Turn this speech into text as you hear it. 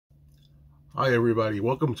Hi everybody,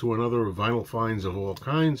 welcome to another Vinyl Finds of All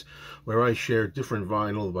Kinds, where I share different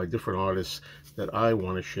vinyl by different artists that I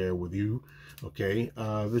want to share with you. Okay,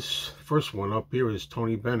 this first one up here is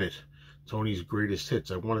Tony Bennett, Tony's Greatest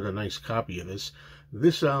Hits. I wanted a nice copy of this.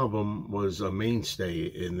 This album was a mainstay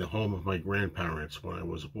in the home of my grandparents when I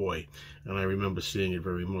was a boy, and I remember seeing it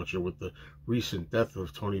very much. And with the recent death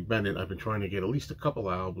of Tony Bennett, I've been trying to get at least a couple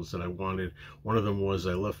of albums that I wanted. One of them was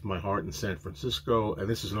I Left My Heart in San Francisco, and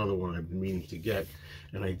this is another one I've been meaning to get,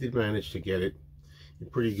 and I did manage to get it in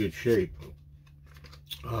pretty good shape.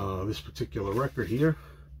 This particular record here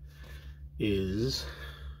is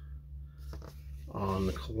on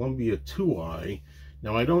the Columbia 2i.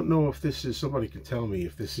 Now, I don't know if this is, somebody can tell me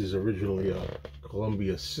if this is originally a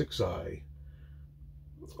Columbia 6i.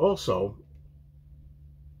 Also,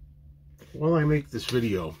 while I make this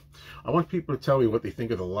video, I want people to tell me what they think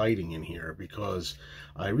of the lighting in here, because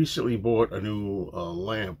I recently bought a new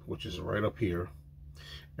lamp, which is right up here,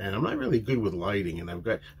 and I'm not really good with lighting, and I've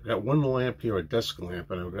got one lamp here, a desk lamp,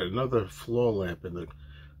 and I've got another floor lamp that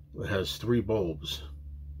has 3 bulbs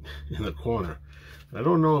in the corner. And I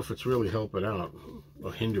don't know if it's really helping out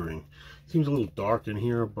or hindering. It seems a little dark in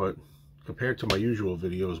here, but compared to my usual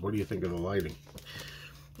videos, what do you think of the lighting?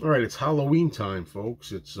 All right, it's Halloween time,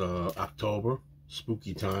 folks. It's October,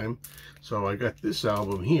 spooky time. So I got this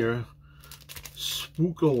album here,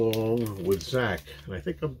 Spook Along with Zach. And I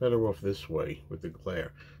think I'm better off this way with the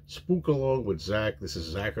glare. Spook Along with Zach. This is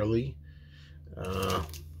Zachary.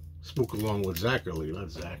 Spook Along with Zachary,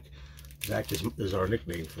 not Zach. Zach is our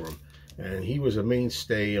nickname for him. And he was a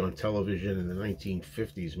mainstay on television in the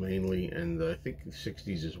 1950s mainly, and I think the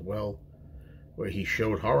 60s as well, where he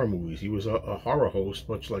showed horror movies. He was a horror host,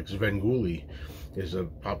 much like Svengoolie is a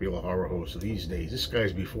popular horror host these days. This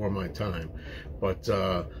guy's before my time, but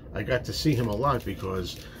I got to see him a lot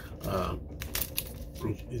because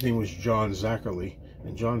his name was John Zachary,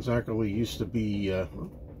 and John Zachary used to be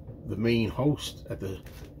the main host at the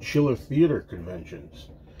Chiller Theater conventions.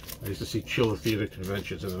 I used to see Chiller Theater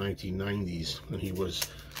conventions in the 1990s, and he was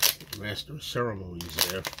master of ceremonies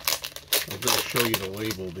there. I'm going to show you the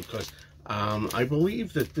label because I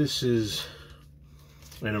believe that this is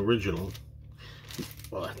an original.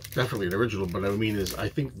 Well, definitely an original, but I mean, I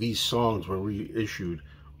think these songs were reissued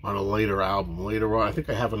on a later album. Later on, I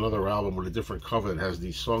think I have another album with a different cover that has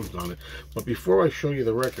these songs on it. But before I show you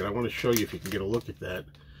the record, I want to show you, if you can get a look at that.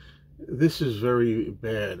 This is very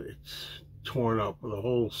bad. It's torn up. The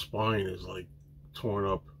whole spine is like torn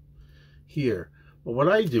up here. But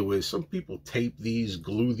what I do is, some people tape these,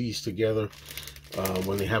 glue these together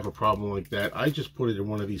when they have a problem like that. I just put it in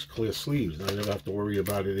one of these clear sleeves, and I never have to worry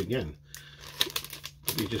about it again.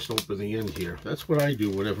 You just open the end here. That's what I do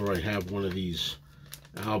whenever I have one of these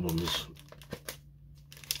albums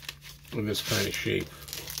in this kind of shape.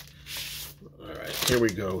 All right, here we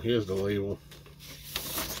go. Here's the label.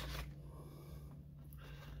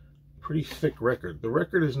 Pretty thick record. The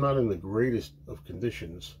record is not in the greatest of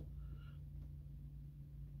conditions.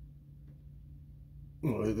 You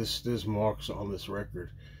know, there's marks on this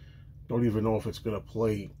record. Don't even know if it's going to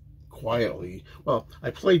play quietly. Well, I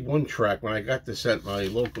played one track when I got this at my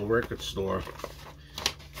local record store.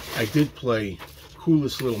 I did play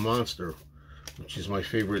Coolest Little Monster, which is my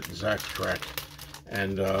favorite Zach track.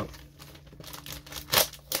 And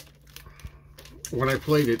when I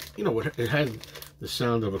played it, you know, it had the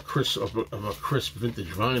sound of a crisp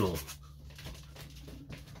vintage vinyl,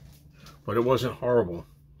 but it wasn't horrible.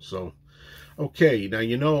 So, okay, now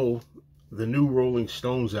you know the new Rolling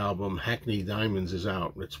Stones album, Hackney Diamonds, is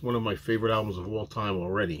out. It's one of my favorite albums of all time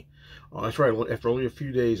already. That's right, after only a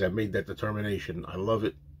few days, I made that determination. I love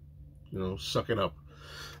it. You know, suck it up.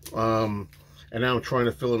 And now I'm trying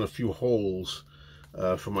to fill in a few holes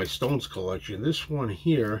for my Stones collection. This one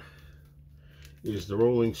here is the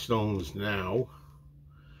Rolling Stones Now.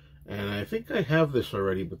 And I think I have this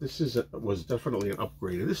already, but this was definitely an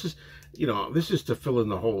upgrade. And this is, you know, this is to fill in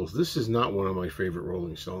the holes. This is not one of my favorite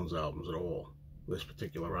Rolling Stones albums at all, this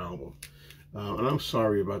particular album. And I'm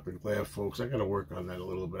sorry about the glare, folks. I got to work on that a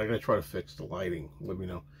little bit. I got to try to fix the lighting. Let me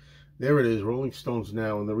know. There it is, Rolling Stones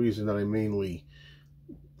Now. And the reason that I mainly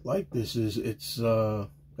like this is it's got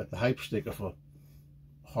the hype stick of a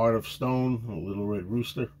Heart of Stone, a Little Red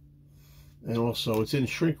Rooster. And also, it's in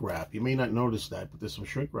shrink wrap. You may not notice that, but there's some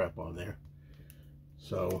shrink wrap on there.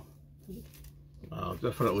 So,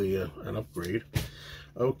 definitely an upgrade.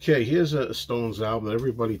 Okay, here's a Stones album that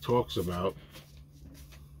everybody talks about.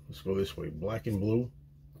 Let's go this way. Black and Blue.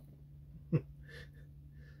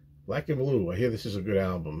 Black and Blue. I hear this is a good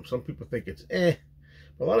album. Some people think it's but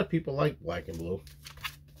a lot of people like Black and Blue.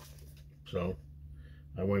 So,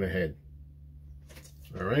 I went ahead.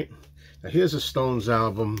 All right. Now here's a Stones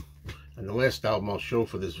album, and the last album I'll show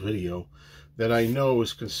for this video, that I know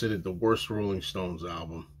is considered the worst Rolling Stones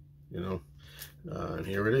album, you know. And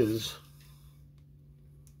here it is.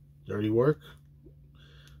 Dirty Work.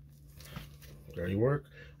 Dirty Work.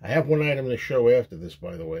 I have one item to show after this,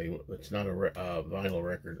 by the way. It's not a vinyl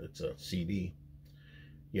record, it's a CD.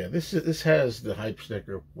 Yeah, this has the hype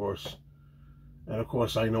sticker, of course. And of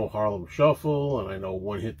course, I know Harlem Shuffle, and I know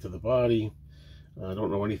One Hit to the Body. I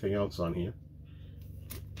don't know anything else on here.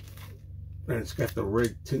 And it's got the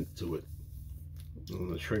red tint to it,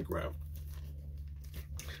 and the shrink wrap.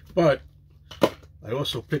 But I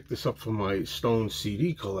also picked this up from my Stones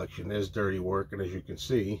CD collection. There's Dirty Work, and as you can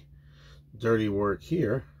see, Dirty Work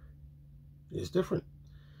here is different.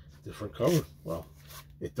 Different cover. Well,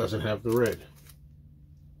 it doesn't have the red.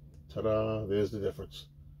 Ta-da! There's the difference.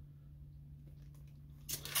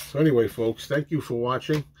 So anyway, folks, thank you for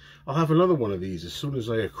watching. I'll have another one of these as soon as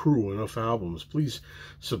I accrue enough albums. Please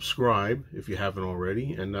subscribe if you haven't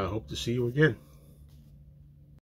already, and I hope to see you again.